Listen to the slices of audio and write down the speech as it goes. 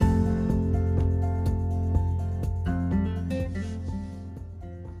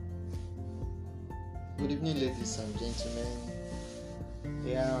Good evening, ladies and gentlemen.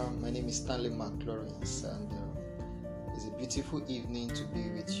 Yeah, my name is Stanley McLawrence, and it's a beautiful evening to be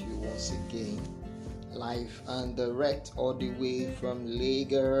with you once again, live and direct, all the way from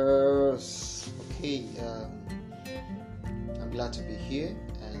Lagos. Okay, I'm glad to be here,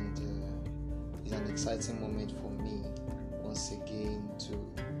 and it's an exciting moment for me once again to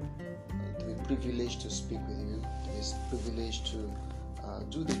be privileged to speak with you. It's a privilege to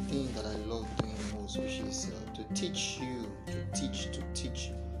do the thing that I love doing most, which is to teach you, to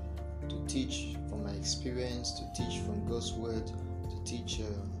teach from my experience, to teach from God's word, to teach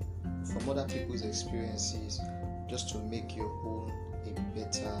from other people's experiences, just to make your own a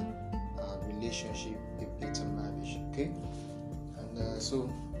better relationship, a better marriage. Okay, and so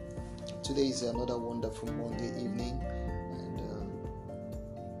today is another wonderful Monday evening, and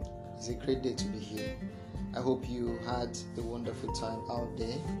it's a great day to be here. I hope you had a wonderful time out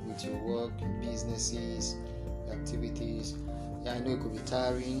there with your work, your businesses, your activities. Yeah, I know it could be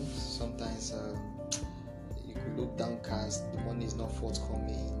tiring. Sometimes you could look downcast. The money is not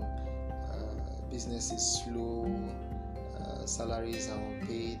forthcoming. Business is slow. Salaries are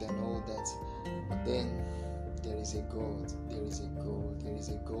unpaid and all that. But then there is a God. There is a God. There is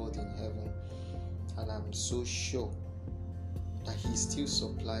a God in heaven, and I'm so sure that He still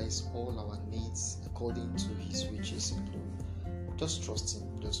supplies all our needs according to His riches in glory. Just trust Him,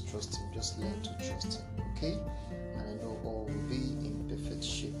 just learn to trust Him, okay? And I know all will be in perfect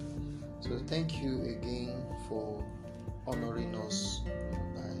shape. So thank you again for honoring us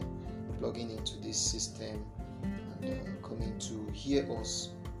by plugging into this system and coming to hear us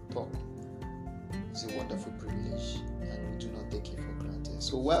talk. It's a wonderful privilege, and we do not take it for granted.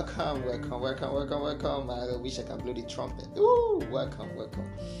 So welcome. I wish I can blow the trumpet. Ooh, welcome.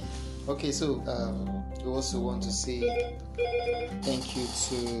 Okay, so we also want to say thanks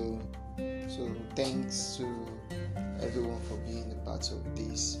to everyone for being a part of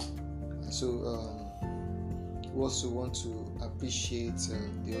this. And so we also want to appreciate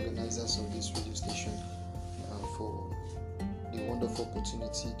the organizers of this radio station for the wonderful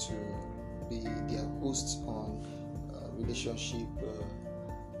opportunity to be their hosts on relationship,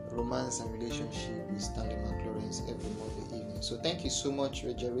 romance and relationship with Stanley McLawrence every Monday evening. So thank you so much,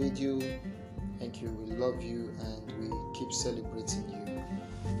 Regia Radio. Thank you. We love you and we keep celebrating you.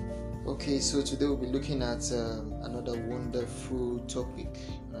 Okay, so today we'll be looking at another wonderful topic.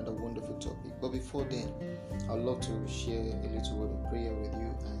 But before then, I'd love to share a little word of prayer with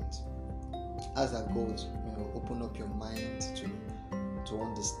you and ask that God, open up your mind to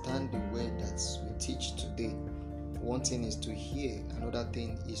understand the word that we teach today. One thing is to hear, another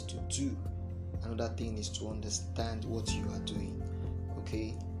thing is to do, another thing is to understand what you are doing.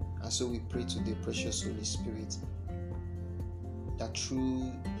 Okay? And so we pray to the precious Holy Spirit that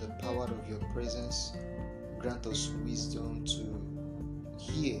through the power of your presence, grant us wisdom to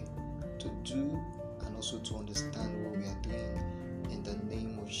hear, to do, and also to understand what we are doing in the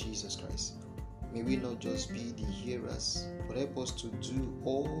name of Jesus Christ. May we not just be the hearers, but help us to do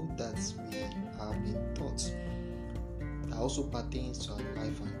all that we have been taught that also pertains to our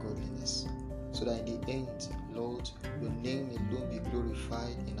life and godliness, so that in the end, Lord, your name alone be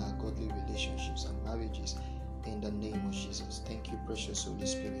glorified in our godly relationships and marriages in the name of Jesus. Thank you, precious Holy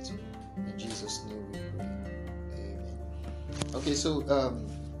Spirit. In Jesus' name we pray. Amen. Okay, so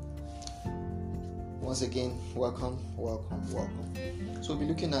once again, welcome. So we'll be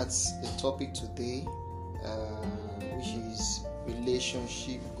looking at the topic today, which is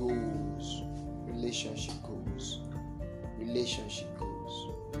relationship goals,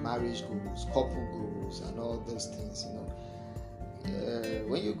 marriage goals, couple goals, and all those things.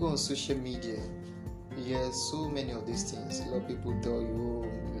 When you go on social media, you hear so many of these things. A lot of people tell you,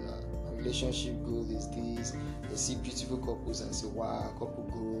 my relationship goal is this. They see beautiful couples and say, wow, couple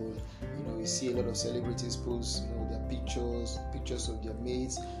goal. You see a lot of celebrities post, their pictures of their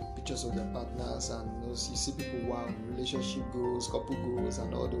mates, pictures of their partners, and you see people, wow, relationship goals, couple goals,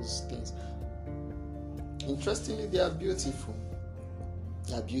 and all those things. Interestingly, they are beautiful.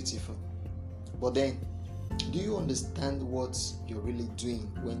 But then, do you understand what you're really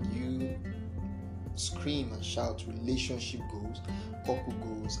doing when you scream and shout relationship goals, couple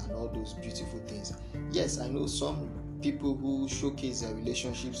goals, and all those beautiful things? Yes, I know some people who showcase their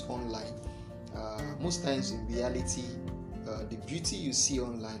relationships online. Most times in reality, the beauty you see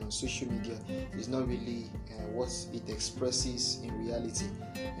online on social media is not really what it expresses in reality,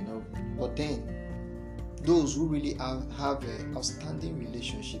 but then those who really have outstanding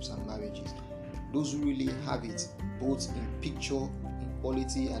relationships and marriages, those who really have it both in picture, in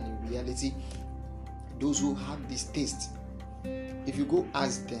quality, and in reality, those who have this taste, if you go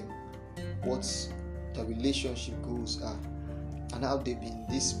ask them what the relationship goals are, and how they've been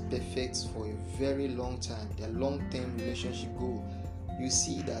this perfect for a very long time, their long-term relationship goal, you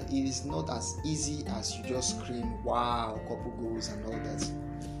see that it is not as easy as you just scream, wow, couple goals and all that.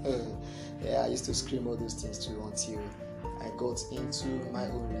 Yeah, I used to scream all those things too until I got into my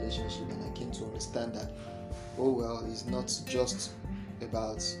own relationship and I came to understand that, oh well, it's not just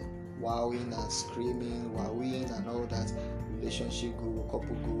about wowing and screaming, wowing and all that. Relationship goal,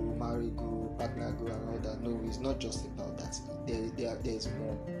 couple goal, marriage goal, partner goal and all that. No, it's not just about that. There's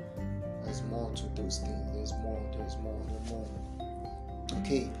more. There's more to those things. There's more.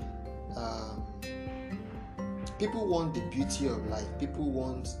 Okay. People want the beauty of life. People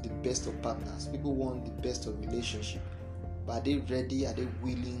want the best of partners. People want the best of relationship. But are they ready? Are they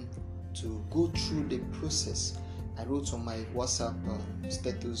willing to go through the process? I wrote on my WhatsApp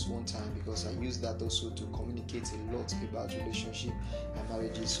status one time because I use that also to communicate a lot about relationship and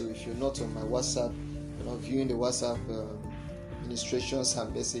marriages. So if you're not on my WhatsApp, you're not viewing the WhatsApp ministrations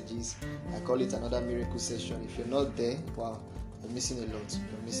and messages, I call it another miracle session. If you're not there, wow, you're missing a lot.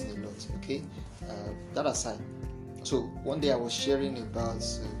 Okay, that aside. So one day I was sharing about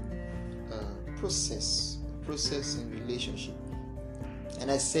process in relationship, and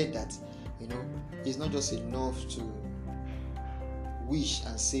I said that, it's not just enough to wish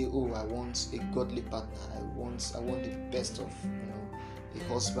and say, oh, I want a godly partner, I want the best of a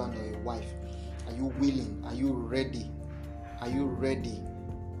husband or a wife. Are you willing? Are you ready? Are you ready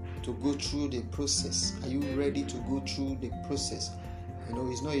to go through the process? Are you ready to go through the process?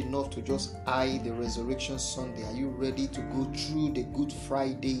 It's not enough to just eye the Resurrection Sunday. Are you ready to go through the Good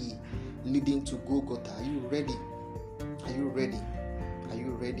Friday leading to Golgotha? Are you ready? Are you ready? Are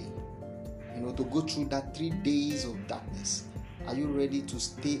you ready? To go through that 3 days of darkness. Are you ready to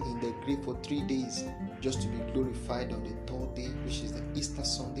stay in the grave for 3 days just to be glorified on the third day, which is the Easter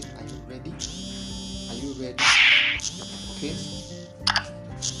Sunday? Are you ready? Are you ready? Okay?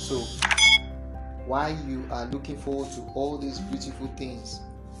 So, while you are looking forward to all these beautiful things,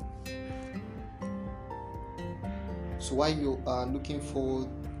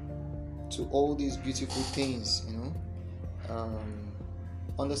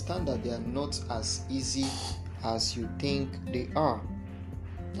 understand that they are not as easy as you think they are.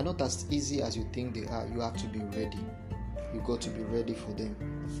 They're not as easy as you think they are. You have to be ready. You got to be ready for them.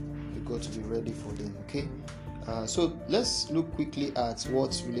 Okay? So let's look quickly at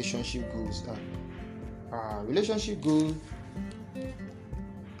what relationship goals are. Relationship goal,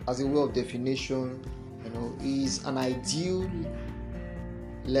 as a way of definition, is an ideal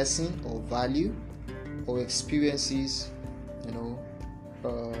lesson or value or experiences,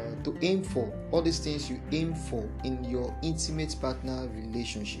 to aim for. All these things you aim for in your intimate partner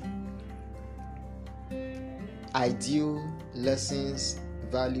relationship. Ideal lessons,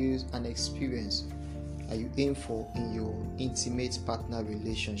 values, and experience that you aim for in your intimate partner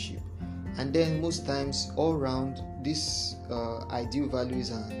relationship. And then most times, all around these ideal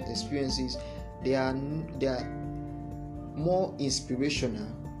values and experiences, they are more inspirational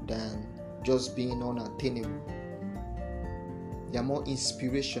than just being unattainable. They are more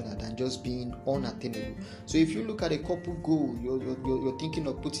inspirational than just being unattainable. So if you look at a couple goal, you're thinking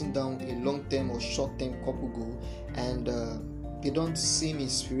of putting down a long-term or short-term couple goal, and they don't seem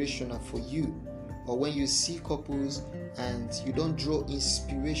inspirational for you. Or when you see couples and you don't draw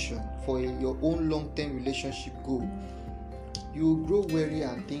inspiration for your own long-term relationship goal, you grow weary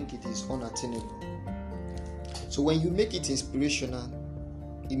and think it is unattainable. So when you make it inspirational,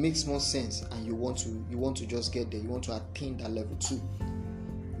 it makes more sense, and you want to just get there. You want to attain that level too.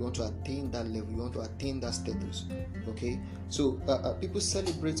 You want to attain that level. You want to attain that status. Okay. So people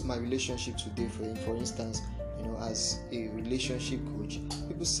celebrate my relationship today. For instance, as a relationship coach,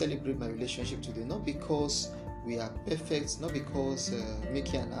 people celebrate my relationship today not because we are perfect, not because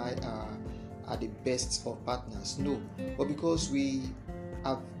Mickey and I are the best of partners. No, but because we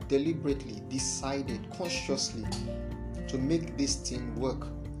have deliberately decided consciously to make this thing work.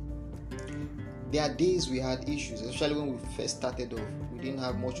 There are days we had issues, especially when we first started off. We didn't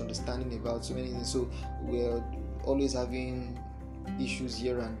have much understanding about so many things, so we're always having issues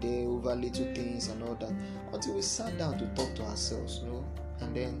here and there over little things and all that, until we sat down to talk to ourselves,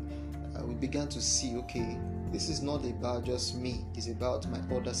 and then we began to see, okay, this is not about just me, it's about my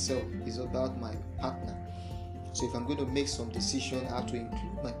other self, it's about my partner. So if I'm going to make some decision, I have to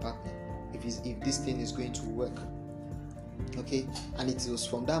include my partner if this thing is going to work. Okay, and it was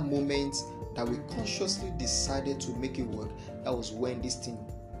from that moment that we consciously decided to make it work. That was when this thing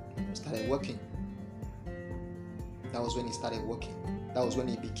started working. That was when it started working. That was when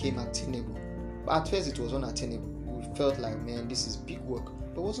it became attainable. But at first it was unattainable. We felt like, man, this is big work.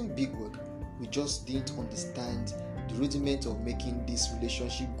 But it wasn't big work. We just didn't understand the rudiment of making these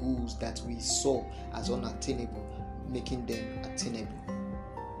relationship goals that we saw as unattainable, making them attainable.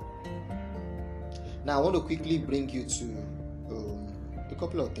 Now, I want to quickly bring you to a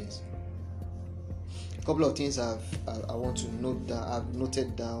couple of things. A couple of things I want to note that I've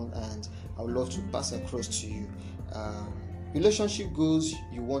noted down, and I would love to pass across to you. Relationship goals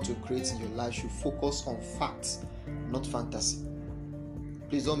you want to create in your life should focus on facts, not fantasy.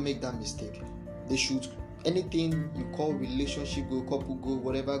 Please don't make that mistake. They should, anything you call relationship goal, couple goal,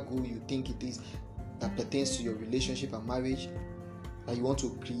 whatever goal you think it is that pertains to your relationship and marriage, that you want to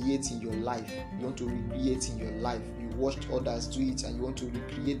create in your life, you want to recreate in your life. You watched others do it and you want to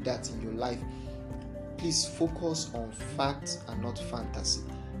recreate that in your life. Please focus on facts and not fantasy.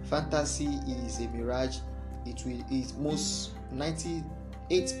 Fantasy is a mirage. It is most 98%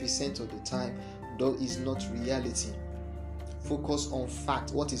 of the time though is not reality. Focus on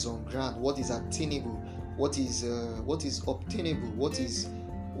fact, what is on ground, what is attainable, what is obtainable, what is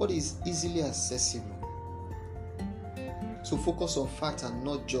easily accessible. So focus on fact and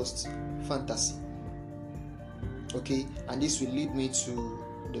not just fantasy. Okay, and this will lead me to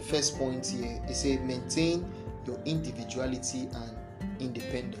the first point here. It says maintain your individuality and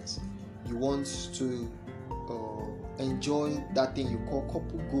independence. You want to enjoy that thing you call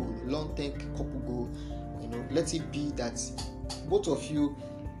couple goal, long-term couple goal. Let it be that both of you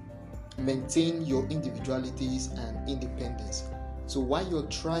maintain your individualities and independence. So while you're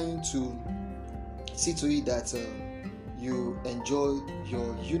trying to see to it that you enjoy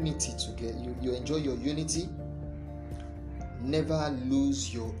your unity together, you enjoy your unity, never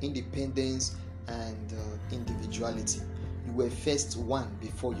lose your independence and individuality. You were first one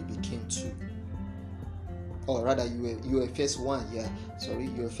before you became two. Or rather, you were first one.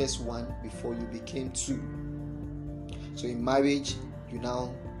 You were first one before you became two. So in marriage, you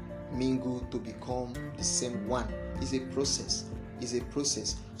now mingle to become the same one. It's a process.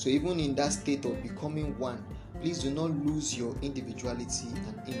 So even in that state of becoming one, please do not lose your individuality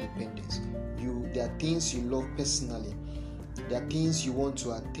and independence. There are things you love personally. There are things you want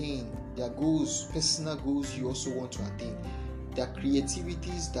to attain. There are goals, personal goals you also want to attain. There are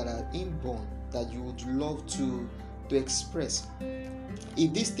creativities that are inborn that you would love to express.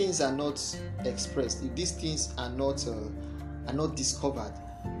 If these things are not expressed, if these things are not discovered,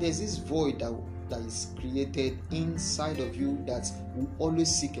 there's this void that is created inside of you that will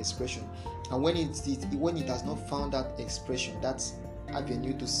always seek expression. And when it has not found that expression, that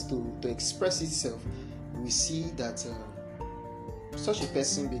avenue to express itself, we see that such a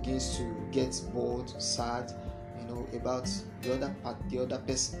person begins to get bored, sad, about the other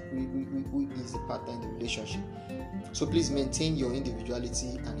person who is the partner in the relationship. So please maintain your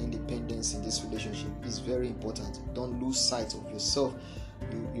individuality and independence in this relationship. It's very important. Don't lose sight of yourself.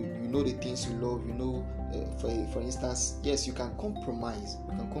 You know the things you love. For instance, yes, you can compromise.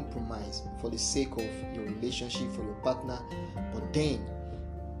 For the sake of your relationship, for your partner, but then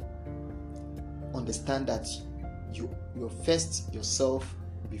understand that you're first yourself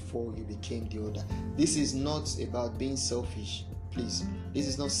before you became the other. This is not about being selfish, please. This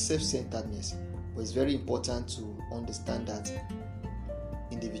is not self-centeredness, but it's very important to understand that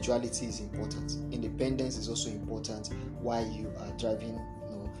individuality is important. Independence is also important while you are driving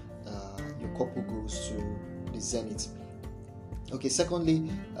your couple goals to the zenith. Okay, secondly,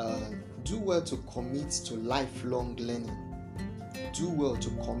 do well to commit to lifelong learning.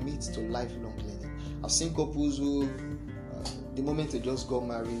 I've seen couples who the moment they just got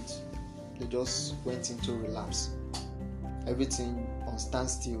married, they just went into relapse. Everything on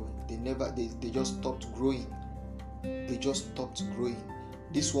standstill. They just stopped growing.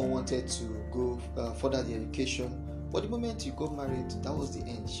 This one wanted to go further the education, but the moment you got married, that was the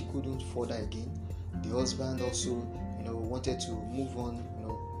end. She couldn't further again. The husband also, wanted to move on,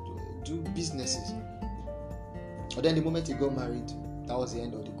 to do businesses. But then the moment he got married, that was the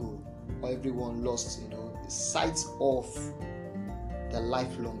end of the goal. Everyone lost, sight of the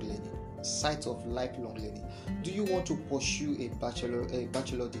lifelong learning. Do you want to pursue a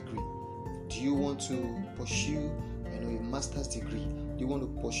bachelor degree? Do you want to pursue a master's degree? Do you want to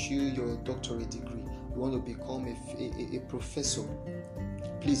pursue your doctorate degree? You want to become a professor?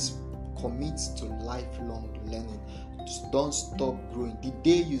 Please commit to lifelong learning. Just don't stop growing. The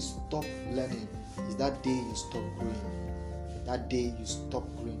day you stop learning is that day you stop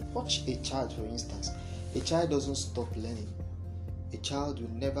growing. Watch a child, for instance. A child doesn't stop learning. A child will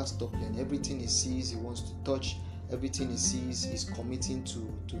never stop learning. Everything he sees, he wants to touch. Everything he sees is committing to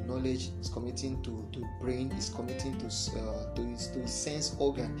knowledge, is committing to brain, is committing to his sense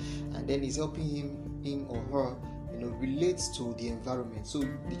organ, and then is helping him or her, relates to the environment. So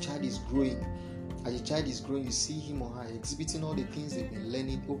the child is growing. As the child is growing, you see him or her exhibiting all the things they've been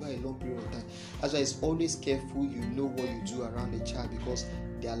learning over a long period of time. That's why it's always careful you know what you do around the child, because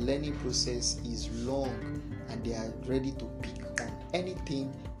their learning process is long and they are ready to pick on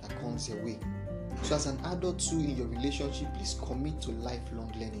anything that comes their way. So as an adult too in your relationship, please commit to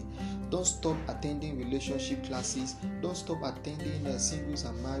lifelong learning. Don't stop attending relationship classes. Don't stop attending singles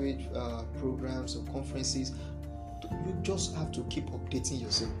and marriage programs or conferences. You just have to keep updating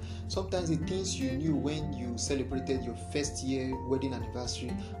yourself. Sometimes the things you knew when you celebrated your first year wedding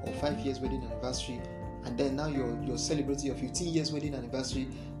anniversary or 5 years wedding anniversary, and then now you're celebrating your 15 years wedding anniversary,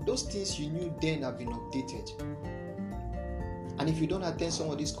 those things you knew then have been updated. And if you don't attend some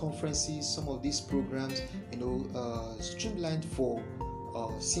of these conferences, some of these programs, streamlined for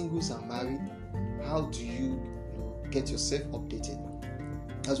singles and married, how do you get yourself updated?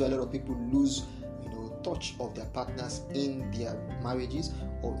 That's why a lot of people lose touch of their partners in their marriages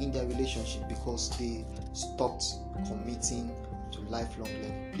or in their relationship, because they stopped committing to lifelong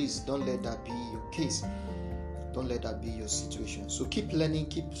learning. Please don't let that be your case. Don't let that be your situation. So keep learning,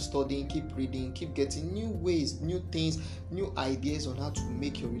 keep studying, keep reading, keep getting new ways, new things, new ideas on how to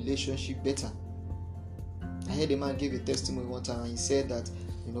make your relationship better. I heard a man give a testimony one time, and he said that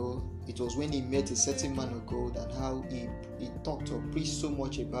it was when he met a certain man of God and how he talked or preached so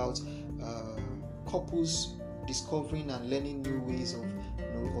much about couples discovering and learning new ways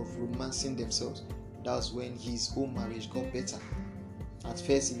of romancing themselves. That's when his own marriage got better. At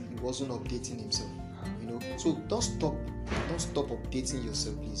first, he wasn't updating himself. So don't stop updating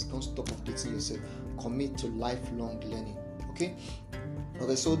yourself, please. Don't stop updating yourself. Commit to lifelong learning. Okay.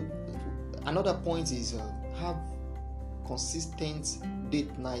 So another point is have consistent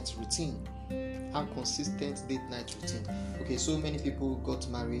date night routine. Have consistent date night routine. Okay. So many people got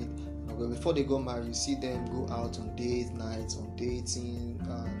married. Before they got married, you see them go out on date nights, on dating,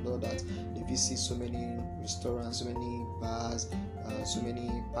 and all that. They visit so many restaurants, so many bars, so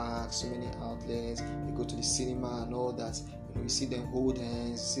many parks, so many outlets. They go to the cinema and all that. You see them hold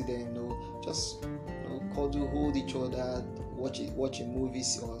hands, you see them, just cuddle, hold each other, watch a movie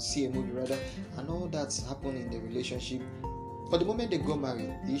or see a movie rather, and all that happened in the relationship. But the moment they got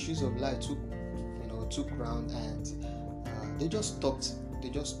married, the issues of life took ground, and they just stopped. They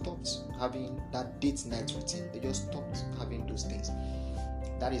just stopped having that date night routine. They just stopped having those things.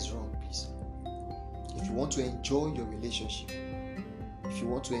 That is wrong, please. If you want to enjoy your relationship, if you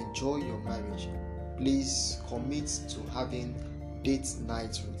want to enjoy your marriage, please commit to having date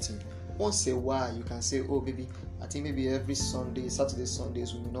night routine. Once a while, you can say, oh baby, I think maybe every Sunday, Saturday,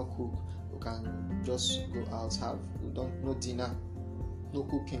 Sundays, we will not cook. We can just go out, no dinner, no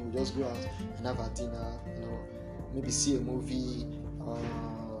cooking. We just go out and have our dinner, maybe see a movie,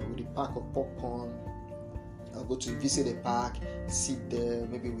 with a pack of popcorn, go to visit a park, sit there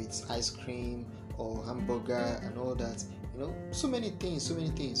maybe with ice cream or hamburger and all that. So many things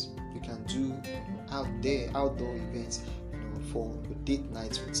you can do outdoor events, for the date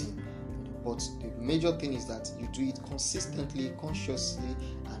night routine. But the major thing is that you do it consistently, consciously,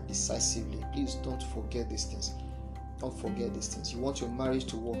 and decisively. Please don't forget these things. Don't forget these things. You want your marriage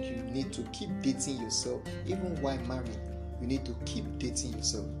to work, you need to keep dating yourself, even while married. You need to keep dating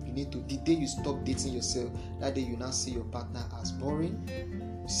yourself. The day you stop dating yourself, that day you now see your partner as boring.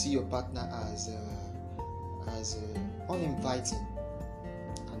 You see your partner as uninviting,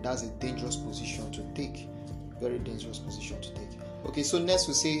 and that's a dangerous position to take. Very dangerous position to take. Okay, so next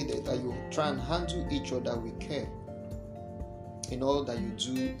we say that you try and handle each other with care. In all that you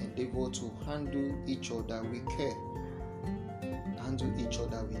do, endeavor to handle each other with care. Handle each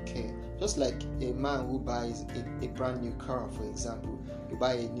other with care. Just like a man who buys a brand new car, for example, you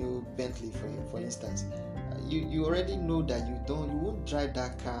buy a new Bentley for instance, you already know that you won't drive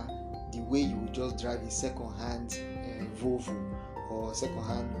that car the way you would just drive a second-hand Volvo or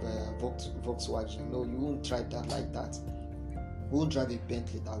second-hand Volkswagen. No, you won't drive that like that. You won't drive a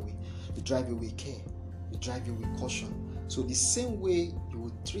Bentley that way. You drive it with care. You drive it with caution. So the same way you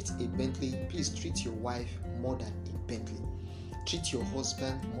would treat a Bentley, please treat your wife more than a Bentley. Treat your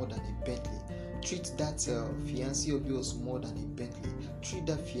husband more than a Bentley. Treat that fiancé of yours more than a Bentley. Treat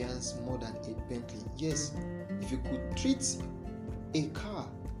that fiancé more than a Bentley. Yes, if you could treat a car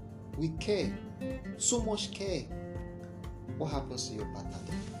with care, so much care, what happens to your partner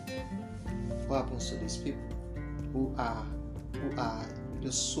then? What happens to these people who are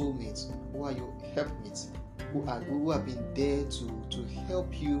your soulmates, who are your helpmates, who have been there to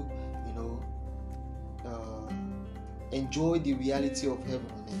help you, enjoy the reality of heaven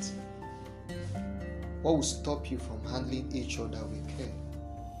on earth? What will stop you from handling each other with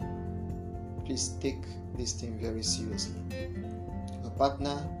care? Please take this thing very seriously. Your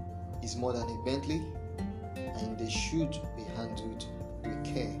partner is more than a Bentley, and they should be handled with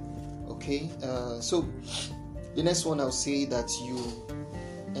care. Okay, so the next one, I'll say that you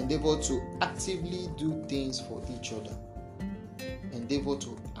endeavor to actively do things for each other. Endeavor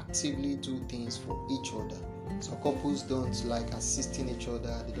to actively do things for each other. Some couples don't like assisting each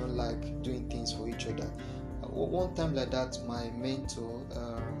other, they don't like doing things for each other. One time like that, my mentor,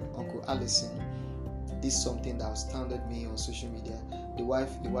 Uncle Allison, did something that astounded me on social media. The wife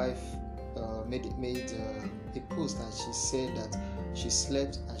made a post, and she said that she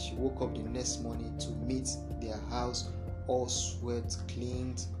slept and she woke up the next morning to meet their house all swept,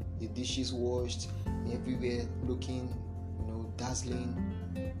 cleaned, the dishes washed, everywhere looking, dazzling.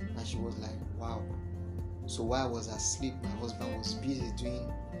 And she was like, wow. So while I was asleep, my husband was busy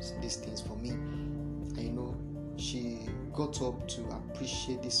doing these things for me. And she got up to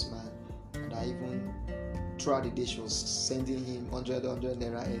appreciate this man, and I even throughout the day she was sending him 100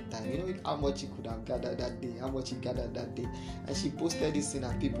 naira airtime. How much he could have gathered that day, how much he gathered that day. And she posted this thing,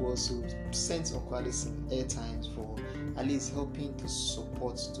 and people also sent Uncle Allison airtimes for at least helping to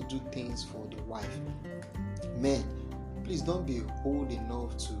support, to do things for the wife. Men, please don't be old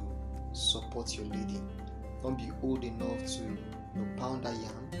enough to support your lady. Don't be old enough to pound that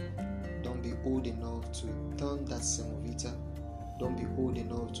yam. Don't be old enough to turn that semovita. Don't be old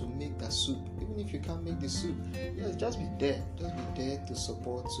enough to make that soup. Even if you can't make the soup, just be there. Just be there to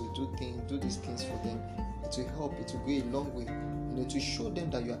support, to do these things for them. It will help. It will go a long way. To show them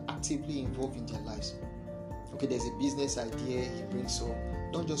that you are actively involved in their lives. Okay, there's a business idea he brings up.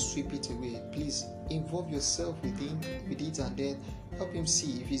 Don't just sweep it away. Please involve yourself with it, and then help him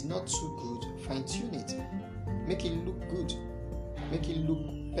see. If it's not too good, fine tune it. Make it look good. Make it look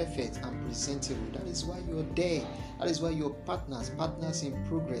perfect and presentable. That is why you're there. That is why you're partners in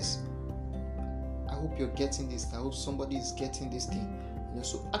progress. I hope you're getting this. I hope somebody is getting this thing.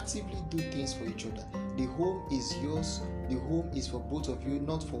 So actively do things for each other. The home is yours. The home is for both of you,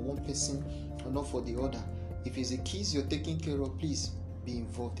 not for one person or not for the other. If it's the kids you're taking care of, please be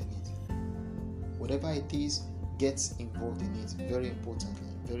involved in it. Whatever it is, get involved in it. Very important,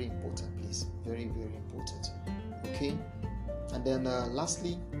 please. Very, very important. Okay? And then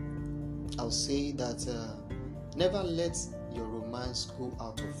lastly, I'll say that never let your romance go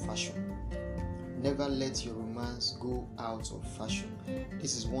out of fashion. Never let your romance go out of fashion.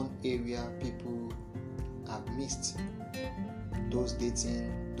 This is one area people have missed. Those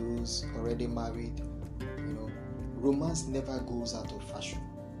dating, those already married, romance never goes out of fashion.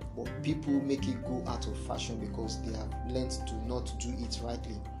 But people make it go out of fashion because they have learned to not do it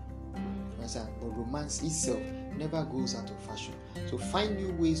rightly. But romance itself never goes out of fashion. So find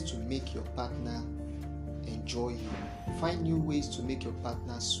new ways to make your partner enjoy you. Find new ways to make your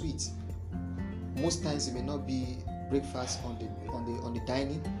partner sweet. Most times it may not be breakfast on the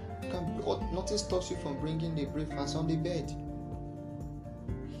dining. Nothing stops you from bringing the breakfast on the bed.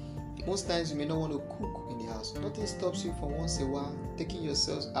 Most times you may not want to cook in the house. Nothing stops you from once in a while taking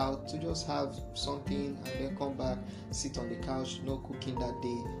yourselves out to just have something and then come back, sit on the couch, no cooking that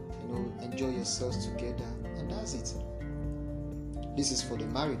day, enjoy yourselves together, and that's it. This is for the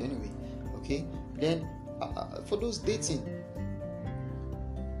married anyway. Okay? Then for those dating,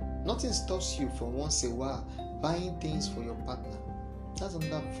 nothing stops you from once in a while buying things for your partner. That's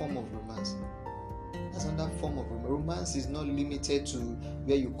another form of romance. Romance is not limited to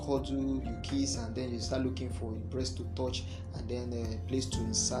where you cuddle, you kiss, and then you start looking for a breast to touch, and then a place to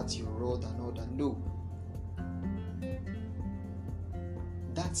insert your rod and all that. No.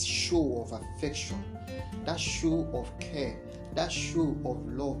 That show of affection, that show of care, that show of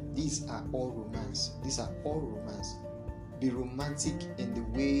love, these are all romance. Be romantic in the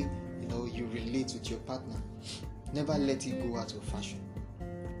way you relate with your partner. Never let it go out of fashion.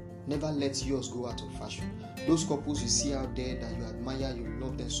 Never let yours go out of fashion. Those couples you see out there that you admire, you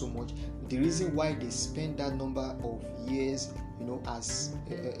love them so much, the reason why they spend that number of years, as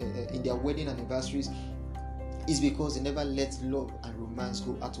in their wedding anniversaries, is because they never let love and romance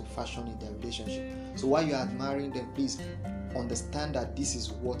go out of fashion in their relationship. So while you are admiring them, please understand that this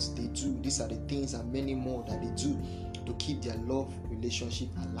is what they do. These are the things and many more that they do to keep their love relationship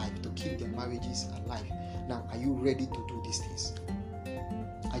alive, to keep their marriages alive. Now, are you ready to do these things?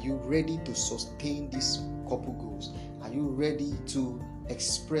 Are you ready to sustain these couple goals? Are you ready to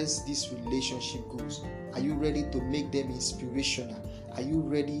express these relationship goals? Are you ready to make them inspirational? Are you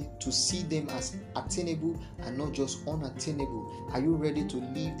ready to see them as attainable and not just unattainable? Are you ready to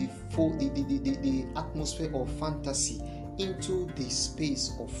leave the atmosphere of fantasy into the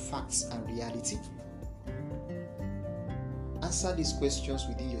space of facts and reality? Answer these questions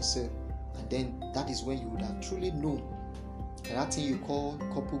within yourself, and then that is when you would have truly known that that thing you call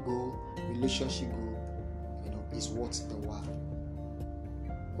couple goal, relationship goal, is worth the while.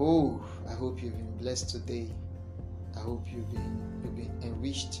 Oh, I hope you've been blessed today. I hope you've been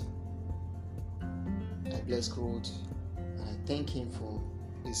enriched. I bless God and I thank Him for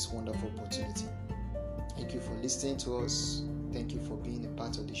this wonderful opportunity. Thank you for listening to us. Thank you for being a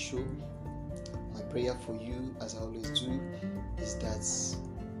part of the show. My prayer for you, as I always do, is that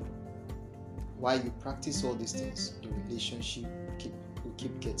while you practice all these things, your relationship will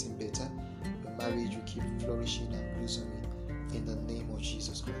keep getting better. Your marriage will keep flourishing and blossoming in the name of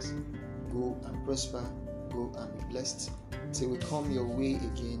Jesus Christ. Go and prosper. Go and be blessed. Till we come your way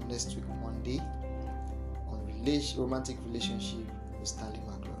again next week, Monday, on romantic relationship with Stanley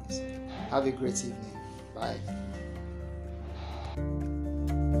McLaurin. Have a great evening. Bye.